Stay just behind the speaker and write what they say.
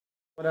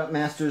What up,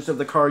 masters of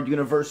the card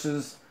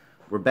universes?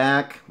 We're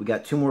back. We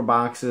got 2 more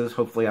boxes.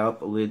 Hopefully I'll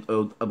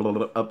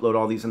upload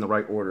all these in the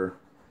right order.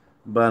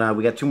 But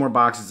we got 2 more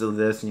boxes of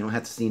this, and you don't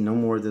have to see no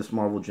more of this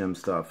Marvel Gem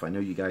stuff. I know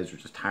you guys are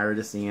just tired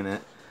of seeing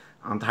it.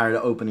 I'm tired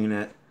of opening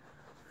it.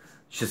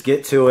 Just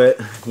get to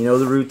it. You know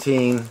the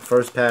routine.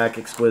 First pack,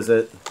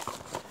 exquisite.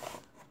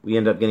 We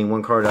end up getting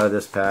 1 card out of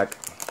this pack.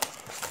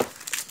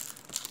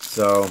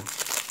 So,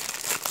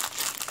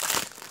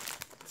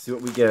 let's see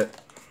what we get.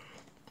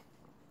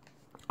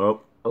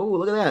 Oh,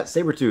 look at that.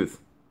 Sabretooth.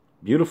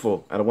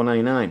 Beautiful. Out of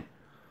 199.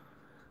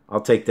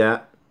 I'll take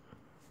that.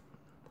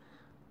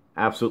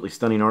 Absolutely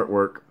stunning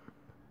artwork.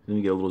 Let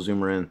me get a little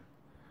zoomer in.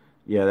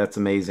 Yeah, that's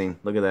amazing.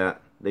 Look at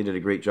that. They did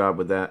a great job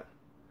with that.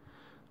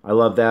 I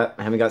love that.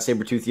 I haven't got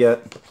Sabretooth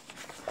yet.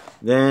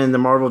 Then the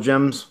Marvel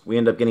Gems. We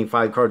end up getting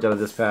 5 cards out of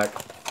this pack.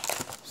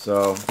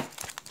 So,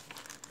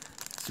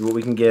 see what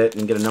we can get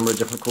and get a number of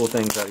different cool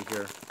things out of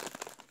here.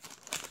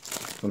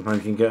 Sometimes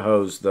you can get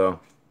hosed,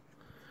 though.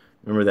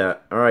 Remember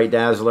that. Alright,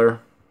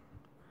 Dazzler.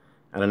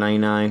 Out of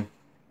 99.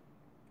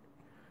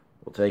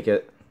 We'll take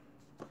it.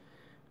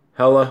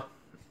 Hella.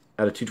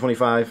 Out of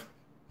 225.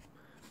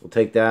 We'll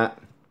take that.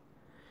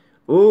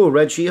 Ooh,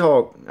 Red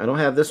She-Hulk. I don't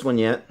have this one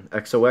yet.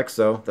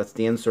 XOXO. That's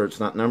the insert.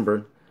 It's not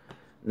numbered.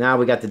 Now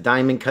we got the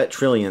Diamond Cut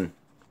Trillion.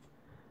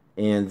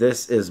 And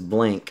this is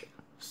blank.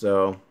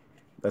 So,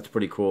 that's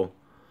pretty cool.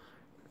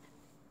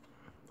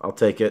 I'll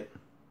take it.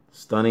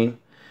 Stunning.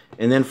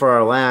 And then for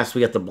our last,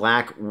 we got the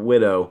Black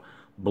Widow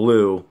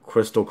Blue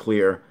Crystal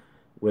Clear,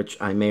 which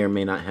I may or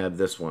may not have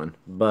this one,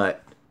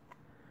 but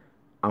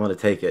I'm going to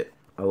take it.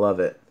 I love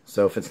it.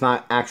 So if it's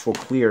not actual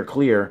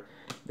clear,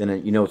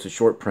 then you know it's a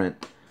short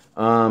print.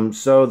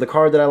 So the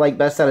card that I like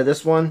best out of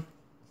this one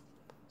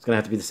is going to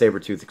have to be the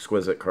Sabretooth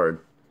Exquisite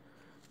card.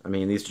 I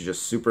mean, these are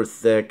just super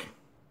thick.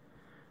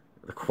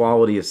 The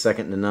quality is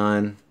second to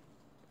none.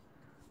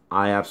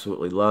 I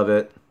absolutely love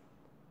it.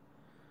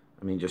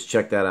 I mean, just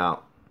check that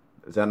out.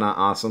 Is that not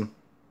awesome?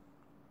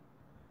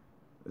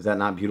 Is that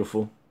not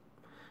beautiful?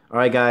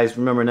 Alright, guys,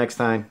 remember next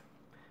time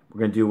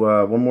we're going to do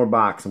 1 more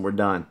box and we're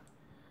done.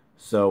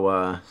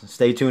 So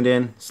stay tuned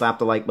in, slap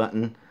the like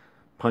button,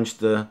 punch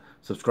the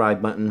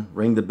subscribe button,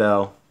 ring the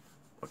bell.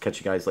 I'll catch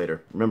you guys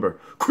later. Remember,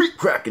 creep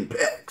cracking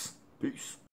packs. Peace.